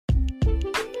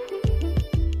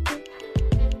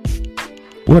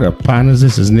What up, partners?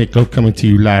 This is Nico coming to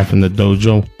you live from the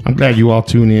dojo. I'm glad you all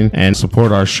tune in and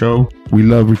support our show. We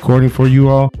love recording for you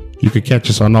all. You can catch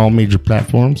us on all major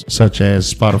platforms such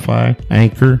as Spotify,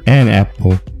 Anchor, and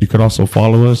Apple. You could also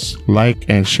follow us, like,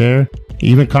 and share,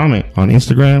 even comment on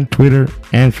Instagram, Twitter,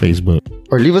 and Facebook.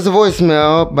 Or leave us a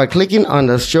voicemail by clicking on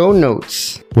the show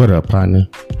notes. What up, partner?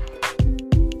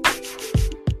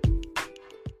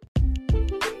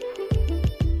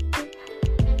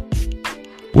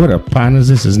 What up, partners?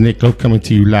 This is Nico coming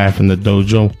to you live from the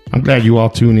dojo. I'm glad you all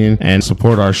tune in and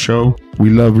support our show. We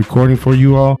love recording for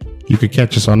you all. You can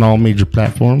catch us on all major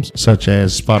platforms such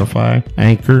as Spotify,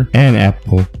 Anchor, and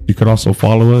Apple. You could also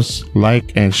follow us,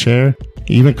 like, and share,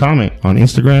 even comment on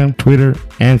Instagram, Twitter,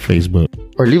 and Facebook.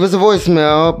 Or leave us a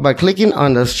voicemail by clicking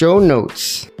on the show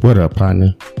notes. What up,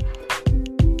 partner?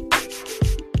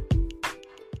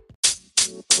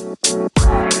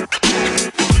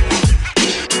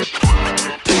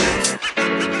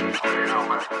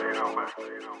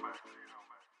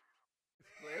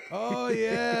 Oh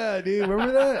yeah, dude!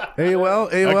 Remember that? AOL.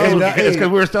 It's because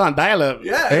we were still on dial-up.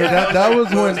 Yeah. Hey, that was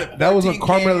when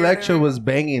Carmen 14K Electra was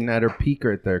banging at her peak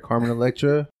right there. Carmen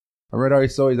Electra. I read already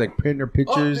saw he's like printing her Oh,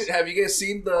 pictures. dude, have you guys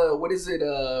seen the what is it?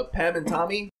 Pam and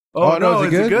Tommy? Oh, no,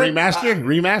 is it good? Remaster?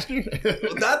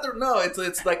 No,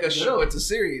 it's like a show. It's a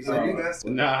series.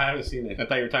 No, I haven't seen it. I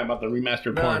thought you were talking about the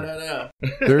remastered porn. No.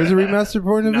 There is a remastered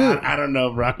porn of it. I don't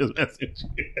know, bro. Just message.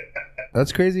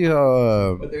 That's crazy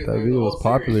how But that there's video a was whole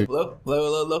popular. series.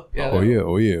 Low. Yeah. Oh yeah.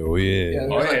 Yeah,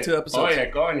 there's like 2 episodes.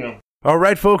 coño. All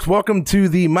right, folks, welcome to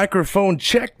the microphone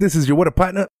check. This is your What Up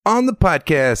Partner on the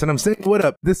podcast, and I'm saying what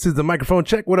up. This is the microphone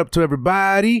check. What up to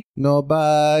everybody?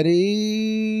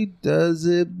 Nobody does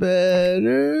it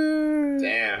better. Damn,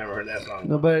 I haven't heard that song.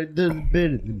 Nobody does it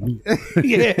better than me.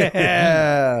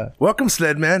 Yeah. Welcome,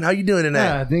 Sled Man. How you doing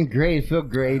tonight? I think great. Feel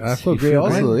great. I feel great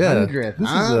also. Yeah. 100. This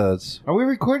is Are we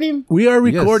recording? We are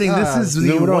recording. Yes. This is the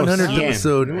Numero 100th 100.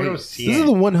 episode. this is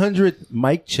the 100th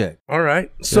mic check. All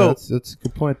right. So So, that's a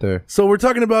good point there. so we're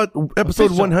talking about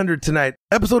episode 100 tonight.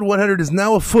 Episode 100 is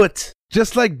now afoot,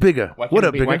 just like Bigger. What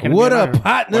up, Bigger? What up,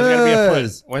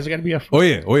 partners? Why's it gotta be a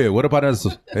foot? Oh yeah. What up, partners?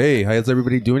 Hey, how's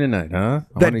everybody doing tonight, huh?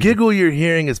 That giggle you're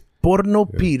hearing is Porno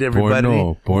Pete, everybody.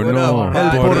 Porno.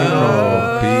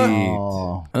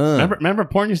 Remember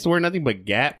porn used to wear nothing but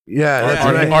Gap? Yeah, that's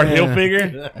right. Or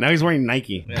Hilfiger? Now he's wearing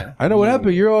Nike. I know what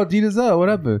happened. You're all Adidas out. What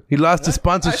happened? He lost his I still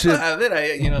sponsorship. have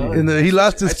it. He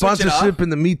lost his I switch it sponsorship off. in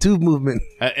the Me Too movement.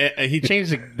 He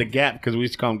changed the Gap because we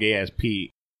used to call him Gay Ass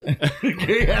Pete.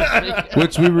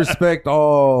 Which we respect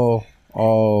all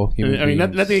human I mean,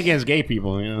 beings. nothing against gay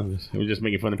people, you know. We're just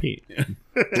making fun of Pete.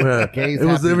 Gays It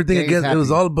was happy. everything Gays against. It was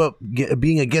happy. all about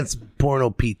being against Porno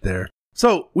Pete there.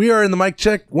 So we are in the mic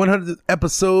check 100th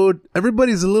episode.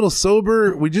 Everybody's a little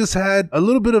sober. We just had a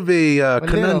little bit of a little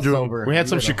conundrum. sober. We had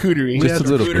some charcuterie. Just a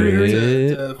little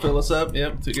bit. to fill us up.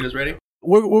 Yep, to get us ready.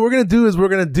 What we're going to do is we're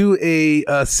going to do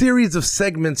a series of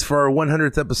segments for our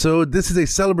 100th episode. This is a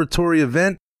celebratory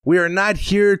event. We are not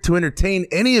here to entertain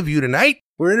any of you tonight.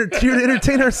 We're here to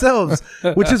entertain ourselves,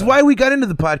 which is why we got into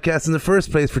the podcast in the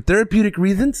first place, for therapeutic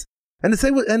reasons, and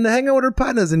to hang out with our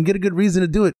partners and get a good reason to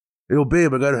do it. Yo,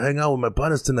 babe, I got to hang out with my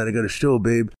partners tonight. I got a show,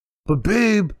 babe. But,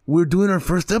 babe, we're doing our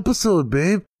first episode,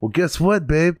 babe. Well, guess what,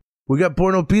 babe? We got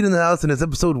Porno Pete in the house, and it's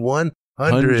episode 100.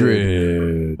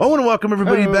 100. I want to welcome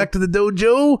everybody back to the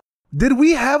dojo. Did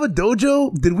we have a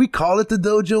dojo? Did we call it the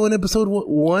dojo in episode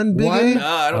 1, Big A? No,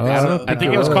 I don't think so. I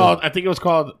think it was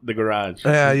called the Garage.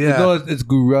 Yeah. No, it's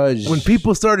garage. When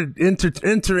people started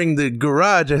entering the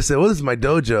garage, I said, well, this is my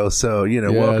dojo. So,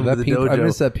 welcome to the dojo. I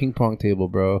miss that ping pong table,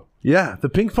 bro. Yeah, the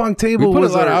ping pong We table put a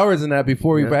was lot of our- hours in that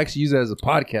before we actually used it as a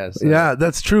podcast. So. Yeah,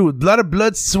 that's true. A lot of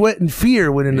blood, sweat, and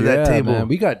fear went into that table. Man,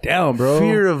 we got down, bro.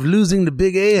 Fear of losing the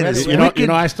Big A and his You wicked...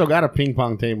 know, I still got a ping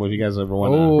pong table. If you guys ever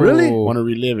want to, Oh. Really? want to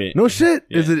relive it? No shit.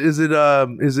 Yeah. Is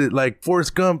it like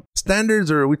Forrest Gump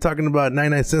standards, or are we talking about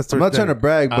 99 cents? I'm not trying to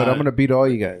brag, but I'm gonna beat all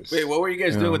you guys. Wait, what were you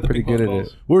guys Yeah, doing with I'm the pretty ping pong good at balls?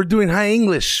 it. We're doing high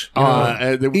English. Big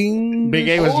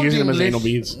A was Old using them as English. anal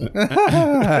beads.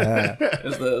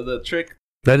 Is the trick?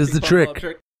 That is the Ping pong ball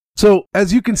trick. So,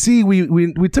 as you can see,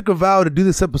 we took a vow to do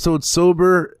this episode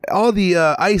sober. All the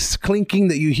ice clinking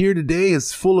that you hear today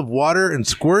is full of water and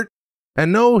squirt.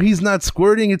 And no, he's not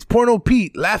squirting. It's Porno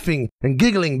Pete laughing and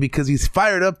giggling because he's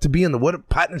fired up to be on the What Up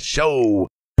Partner show.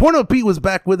 Porno Pete was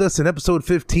back with us in episode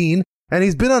 15, and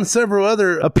he's been on several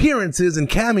other appearances and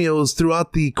cameos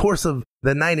throughout the course of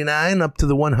the 99 up to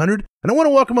the 100. And I want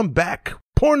to welcome him back.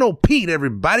 Porno Pete,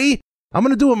 everybody. I'm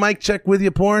going to do a mic check with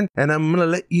you, Porn, and I'm going to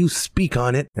let you speak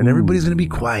on it, and everybody's going to be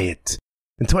quiet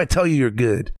until I tell you you're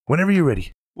good. Whenever you're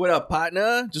ready. What up,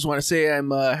 partner? Just want to say I'm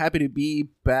happy to be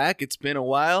back. It's been a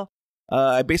while.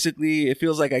 It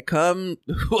feels like I come.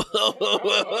 Whoa,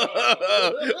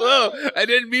 I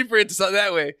didn't mean for it to sound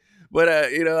that way. But,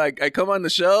 I come on the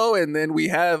show and then we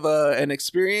have an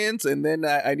experience and then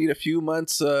I need a few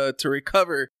months to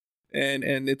recover. And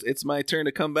it's my turn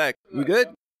to come back. We good?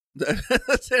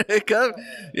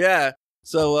 Yeah.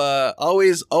 So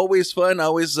always fun.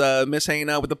 Always miss hanging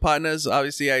out with the partners.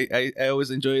 Obviously, I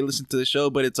always enjoy listening to the show,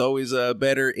 but it's always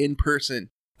better in person.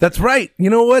 That's right.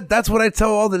 You know what? That's what I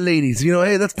tell all the ladies. You know,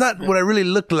 hey, that's not what I really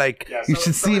look like. Yeah, you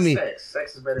should see me.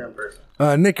 Sex is better in person.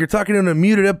 Nick, you're talking in a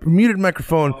muted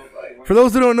microphone. For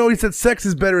those who don't know, he said sex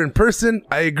is better in person.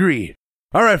 I agree.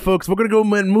 All right, folks, we're going to go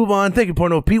and move on. Thank you,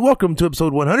 Porno Pete. Welcome to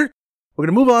episode 100. We're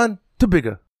going to move on to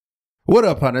Bigger. What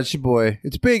up, partner? It's your boy.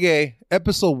 It's Big A,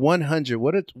 episode 100.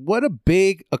 What a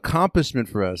big accomplishment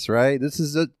for us, right? This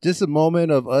is just a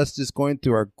moment of us just going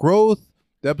through our growth,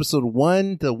 the episode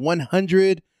 1 to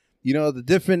 100. You know, the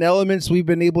different elements we've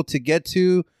been able to get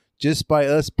to just by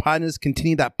us partners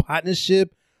continuing that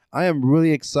partnership. I am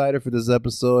really excited for this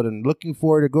episode and looking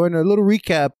forward to going to a little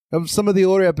recap of some of the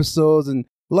older episodes and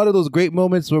a lot of those great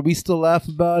moments where we still laugh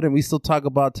about and we still talk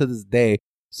about to this day.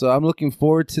 So I'm looking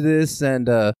forward to this and,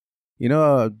 I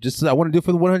want to do it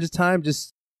for the 100th time,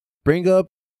 just bring up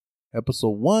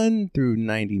episode 1 through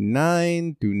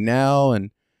 99 through now.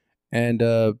 And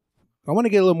I want to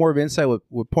get a little more of insight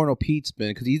with Porno Pete's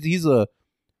been, because he's a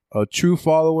true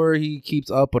follower. He keeps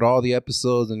up with all the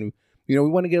episodes, and we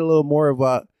want to get a little more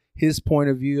about his point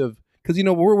of view of, because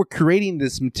we're creating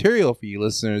this material for you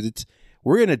listeners.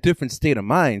 We're in a different state of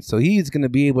mind, so he's going to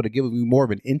be able to give you more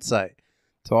of an insight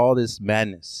to all this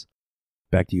madness.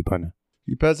 Back to you, partner.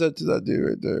 You pass that to that dude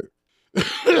right there.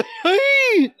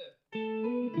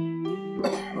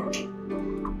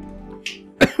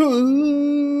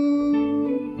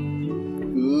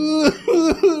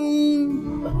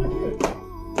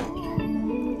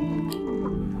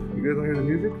 You guys want to hear the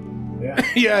music? Yeah.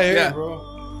 Yeah, I hear Yeah. it, bro.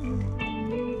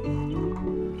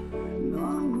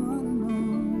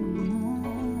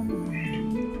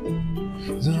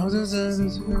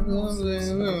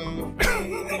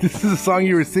 This is a song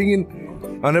you were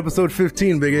singing on episode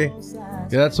 15, Big A. Yeah,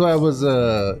 that's why I was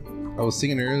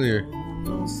singing earlier.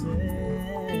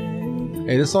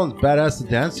 Hey, this song's badass to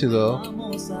dance to, though.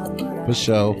 For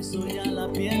show.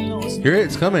 Hear it?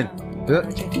 It's coming.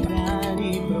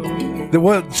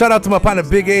 Shout out to my partner,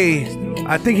 Big A.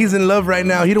 I think he's in love right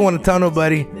now. He don't want to tell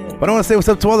nobody. But I want to say what's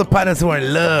up to all the partners who are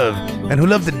in love and who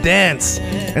love to dance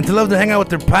and to love to hang out with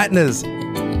their partners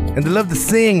and to love to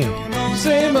sing.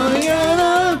 Say mañana.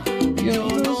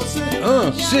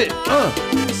 Shit.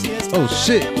 Oh,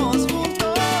 shit.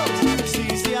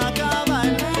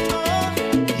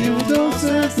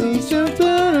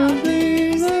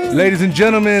 Ladies and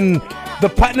gentlemen, the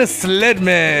partner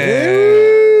Sledman.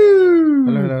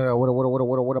 Hello,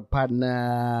 what up,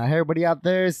 partner? Hey, everybody out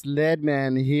there,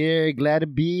 Sledman here. Glad to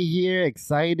be here,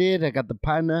 excited. I got the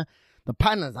partners,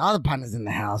 all the partners in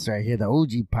the house right here, the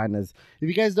OG partners. If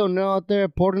you guys don't know out there,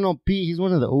 Porno Pete, he's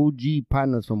one of the OG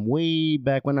partners from way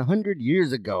back when, 100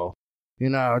 years ago.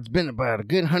 It's been about a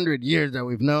good 100 years that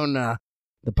we've known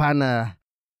the partner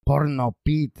Porno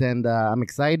Pete, and I'm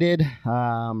excited.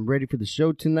 I'm ready for the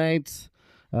show tonight.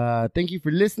 Thank you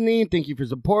for listening. Thank you for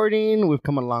supporting. We've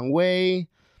come a long way.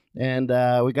 And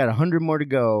we got 100 more to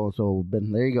go. So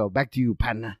there you go. Back to you,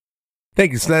 partner.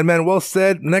 Thank you, Sledman. Well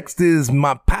said. Next is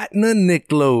my partner,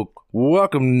 Nick Loke.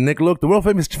 Welcome, Nick Loke. The world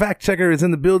famous fact checker is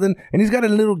in the building, and he's got a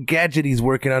little gadget he's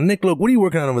working on. Nick Loke, what are you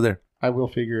working on over there? I will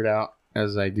figure it out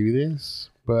as I do this.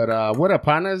 But what up,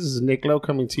 partners? This is Nick Lowe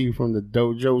coming to you from the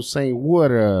dojo saying,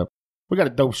 what up? We got a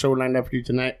dope show lined up for you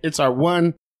tonight. It's our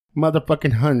 1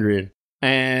 motherfucking 100.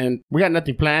 And we got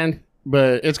nothing planned,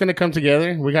 but it's going to come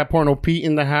together. We got Porno Pete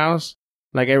in the house.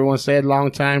 Like everyone said,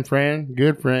 long-time friend,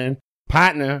 good friend,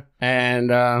 partner.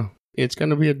 And it's going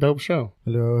to be a dope show.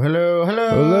 Hello. What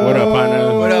up,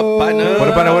 partner? What up, partner? What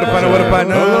up,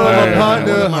 partner?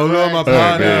 Hello, my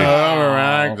partner. All right.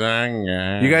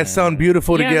 You guys sound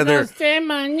beautiful together.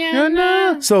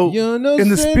 So, in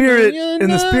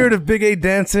the spirit of Big A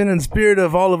dancing, and spirit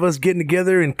of all of us getting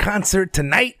together in concert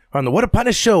tonight on the What a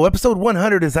Partner Show, episode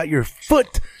 100 is at your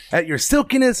foot, at your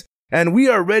silkiness, and we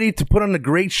are ready to put on a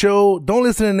great show. Don't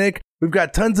listen to Nick. We've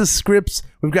got tons of scripts.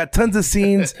 We've got tons of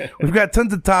scenes. We've got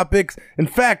tons of topics. In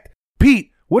fact,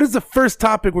 Pete, what is the first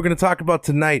topic we're going to talk about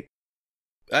tonight?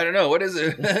 I don't know. What is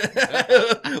it?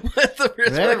 What's the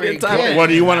first fucking topic? What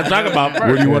do you want to talk about first?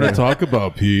 What do you want to talk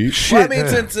about, Pete? Well, I mean,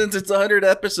 since it's 100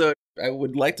 episode, I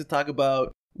would like to talk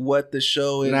about what the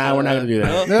show is. Nah, we're not gonna do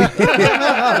that. No?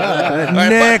 All right,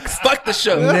 Next. fuck the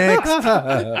show.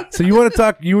 Next. So you want to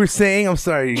talk? You were saying, I'm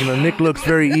sorry. Nick looks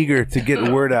very eager to get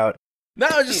a word out. No,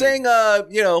 I was just saying,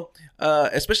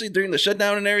 especially during the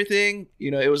shutdown and everything,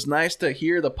 it was nice to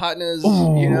hear the partners.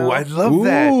 I love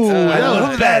that. I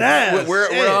love that.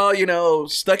 We're all,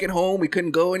 stuck at home. We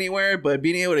couldn't go anywhere, but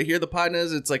being able to hear the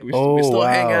partners, it's like we still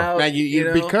hang out.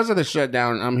 Man, because of the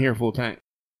shutdown, I'm here full time.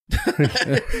 you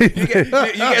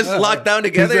guys locked down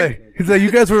together. He's like,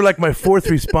 you guys were like my fourth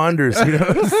responders.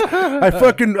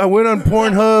 I went on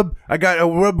Pornhub. I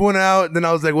rubbed one out. Then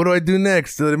I was like, what do I do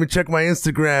next? So let me check my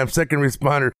Instagram. Second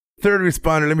responder. Third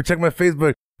responder. Let me check my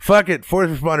Facebook. Fuck it. Fourth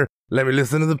responder. Let me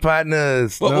listen to the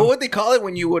partners. What would they call it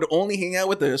when you would only hang out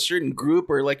with a certain group,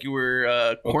 or like you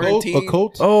were quarantined? A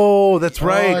cult? Oh, that's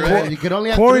right. Right. You could only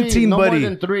have Quarantine three, no buddy. more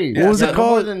than three. What was it no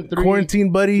called? more than three.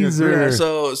 Quarantine buddies? Yeah, or...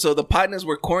 so the partners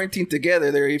were quarantined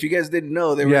together. If you guys didn't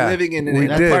know, they were living in an we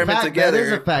did. apartment That together.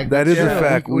 is a fact. That is a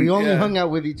fact. We only hung out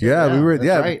with each other. Yeah, we were. That's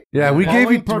Yeah, right. Yeah, we gave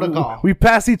Following each protocol. we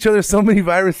passed each other so many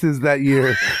viruses that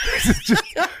year.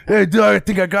 Hey, dude, I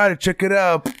think I got it. Check it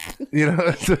out. Helped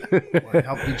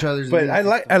each other's. But needs.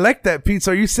 I like that, Pete.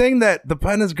 So are you saying that the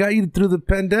partners got you through the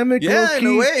pandemic? Yeah,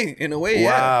 low-key? in a way.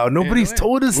 Wow, yeah. nobody's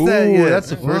told us Ooh, that yet. that's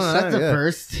the first. That's a yeah.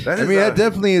 first. That I is mean, a- that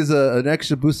definitely is an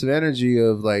extra boost of energy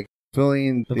of like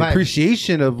feeling The the vibe.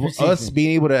 appreciation of Appreciation. us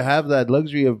being able to have that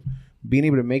luxury of being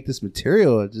able to make this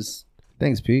material.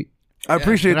 Thanks, Pete. I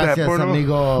appreciate that, Gracias, Porno.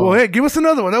 amigo. Well, hey, give us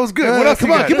another one. That was good. What else? Come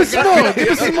you on, got? give us some more. Give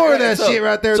us some more of that shit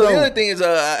right there. So the though. other thing is,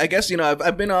 I guess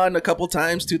I've been on a couple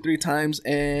times, 2-3 times,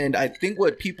 and I think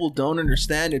what people don't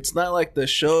understand, it's not like the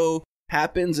show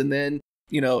happens and then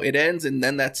it ends and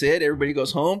then that's it. Everybody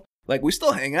goes home. Like we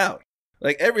still hang out.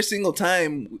 Like every single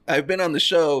time I've been on the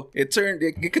show, it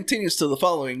continues till the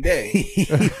following day.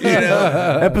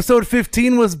 Episode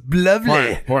 15 was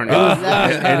lovely.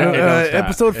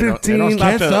 Episode 15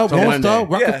 Can't stop, won't stop.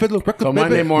 Rock Yeah. the fiddle, rock the So baby.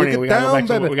 Monday morning, Break we it gotta, down, go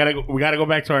back baby. to, we gotta go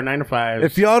back to our 9 to 5.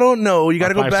 If y'all don't know, you got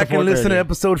to go 5 to back and listen to 4:30.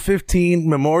 episode 15,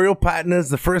 Memorial Partners.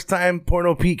 The first time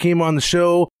Porno Pete came on the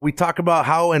show, we talk about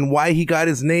how and why he got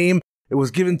his name. It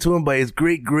was given to him by his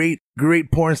great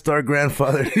porn star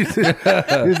grandfather. He's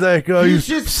like, oh, you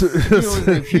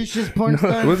Fuchsia's porn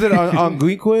star. Was it on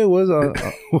Gleekwe? Was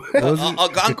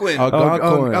Algonquin.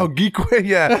 Algonquin,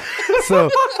 yeah. So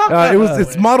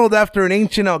it's modeled after an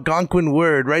ancient Algonquin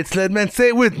word, right, Sledman? Say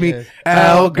it with me,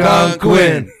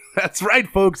 Algonquin. That's right,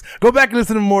 folks. Go back and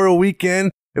listen to Memorial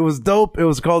Weekend. It was dope. It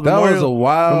was called that Memorial. was a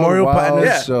wild Partners.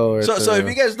 Yeah. show. Right So if there.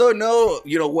 you guys don't know,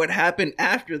 what happened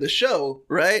after the show,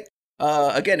 right?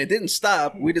 Again, it didn't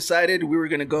stop. We decided we were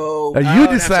gonna go. You out and have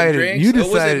some decided. drinks. You Oh, was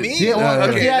it decided. me? Yeah, well,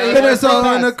 Okay. yeah, no, yeah. Then I it's saw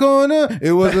not- in the corner.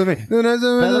 It wasn't me. Then I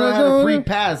saw in Pedro the had a free corner.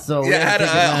 pass, so we Yeah, I had had to a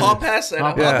take advantage. hall pass.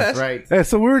 Hall pass, right? Yeah,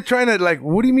 so we were trying to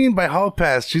what do you mean by hall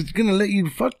pass? She's gonna let you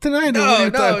fuck tonight? No, Or what are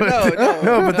you talking about?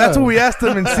 no. but that's what we asked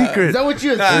them in secret. Is that what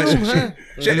you Nah, assume? huh?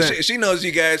 She knows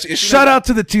you guys. She Shout knows- out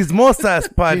to the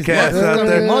Chismosas podcast Chismosas. out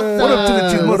there. What up to the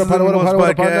Chismosas What up, what up, what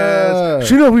up, podcast?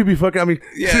 She knows we be fucking. I mean,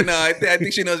 Yeah, no, I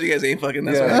think she knows you guys ain't fucking.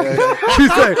 That's Yeah, why. she's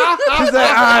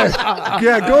like,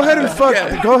 yeah, go ahead and fuck.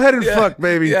 Yeah. Go ahead and fuck,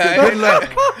 baby. Yeah, Good luck.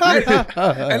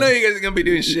 I know you guys are gonna be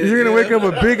doing shit. You're gonna wake up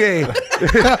with big A.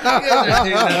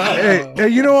 Hey,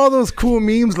 you know all those cool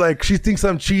memes like she thinks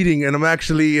I'm cheating and I'm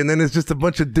actually, and then it's just a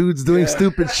bunch of dudes doing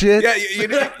stupid shit. Yeah,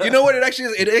 you know what it actually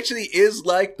is? It actually is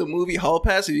like the movie Hall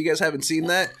Pass. If you guys haven't seen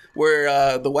that,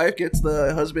 where the wife gets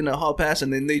the husband a Hall Pass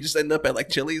and then they just end up at like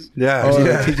Chili's. Yeah. Oh,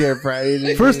 yeah. TJ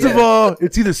Friday. First of all,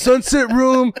 it's either Sunset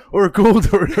Room or Gold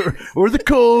or the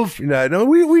Cove. No,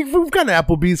 we've gone to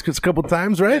Applebee's a couple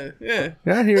times, right? Yeah.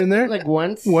 Yeah, here and there. Like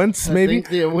once, Once, maybe.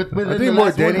 Think, yeah, within I the think more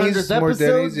last Denny's. 100 More episodes.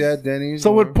 Denny's. Yeah, Denny's.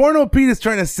 So more. what Porno Pete is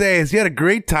trying to say is he had a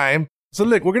great time. So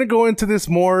look, we're going to go into this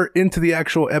more into the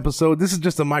actual episode. This is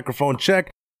just a microphone check.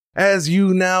 As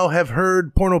you now have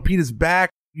heard, Porno Pete is back.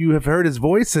 You have heard his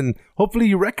voice and hopefully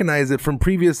you recognize it from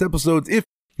previous episodes. If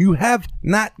you have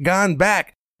not gone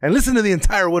back and listened to the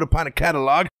entire What Upon a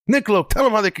catalog, Niccolo, tell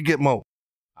them how they could get more.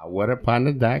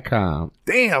 Whatupon.com.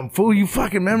 Damn, fool, you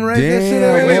fucking memorized that Damn, shit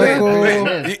already? Nico.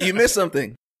 Wait. You missed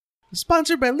something.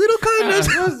 Sponsored by Little Condos.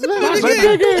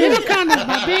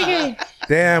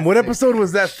 Damn, what episode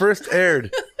was that first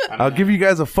aired? I'll give you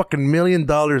guys a fucking $1 million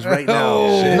right now.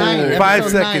 Oh, shit. 5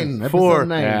 Episode seconds. 9, 4, episode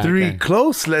 9. Yeah. 3. Okay.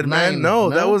 Close, Sled Man. 9. No,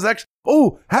 that No? was actually.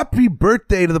 Oh, happy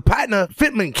birthday to the partner,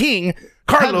 Fitman King,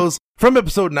 Carlos, from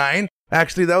episode 9.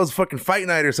 Actually, that was fucking fight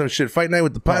night or some shit. Fight night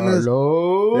with the partners.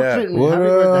 Hello, Yeah. Fitman. What Happy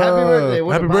birthday. Happy up? birthday.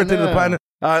 What Happy about birthday to the that? partner.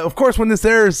 Of course, when this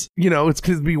airs, it's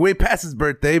going to be way past his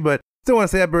birthday, but still want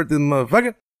to say happy birthday to the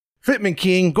motherfucker. Fitman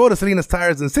King, go to Salinas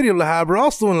Tires in the city of La Habra,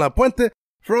 also in La Puente.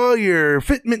 for all your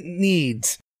fitment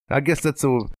needs. I guess that's a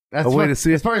way to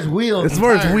see it. As far as wheels. As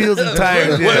far as wheels and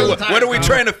tires. Yeah. What are we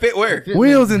trying to fit where?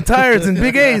 Wheels and tires and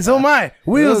big A's, oh my.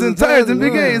 Wheels and tires and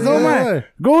big A's, oh my.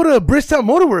 Go to Bridgetown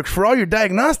Motorworks for all your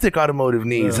diagnostic automotive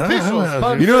needs. You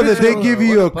know that they give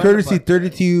you a courtesy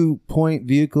 32-point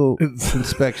vehicle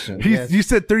inspection. You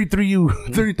said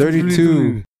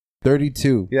 33U.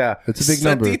 32. Yeah. That's a big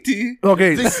number.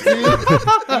 Okay.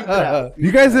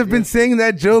 You guys have been saying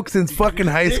that joke since fucking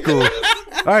high school.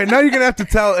 All right, now you're going to have to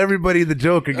tell everybody the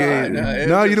joke again.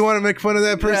 No, you don't want to make fun of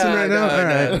that person right now? All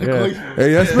right. Yeah.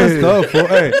 Hey, that's messed up.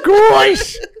 Hey,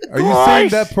 Gosh! are you saying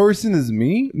that person is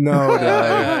me?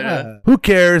 No. Who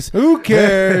cares? Who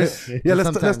cares? Yeah,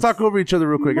 let's talk over each other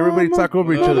real quick. Everybody talk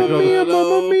over each other. Go.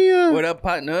 Hello. What up,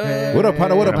 partner? What up,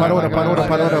 partner? What up, partner? What up, partner? What up,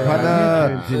 partner?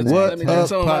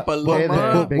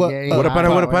 What up,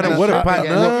 partner? What up, What up,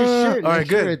 partner? All right,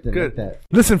 good.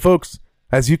 Listen, folks,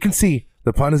 as you can see,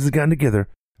 the partners have gotten together.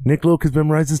 Nick Loke has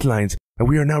memorized his lines, and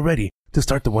we are now ready to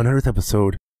start the 100th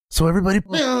episode. So everybody,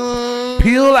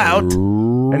 peel out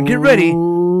and get ready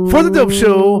for the dope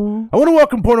show. I want to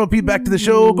welcome Porno Pete back to the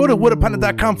show. Go to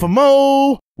whatapartner.com for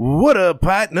more. What up,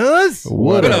 partners?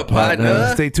 What up,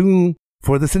 partner? Stay tuned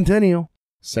for the Centennial.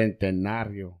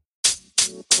 Centenario.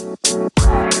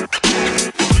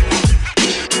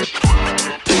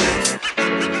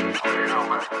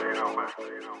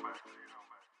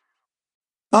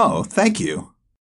 Oh, thank you.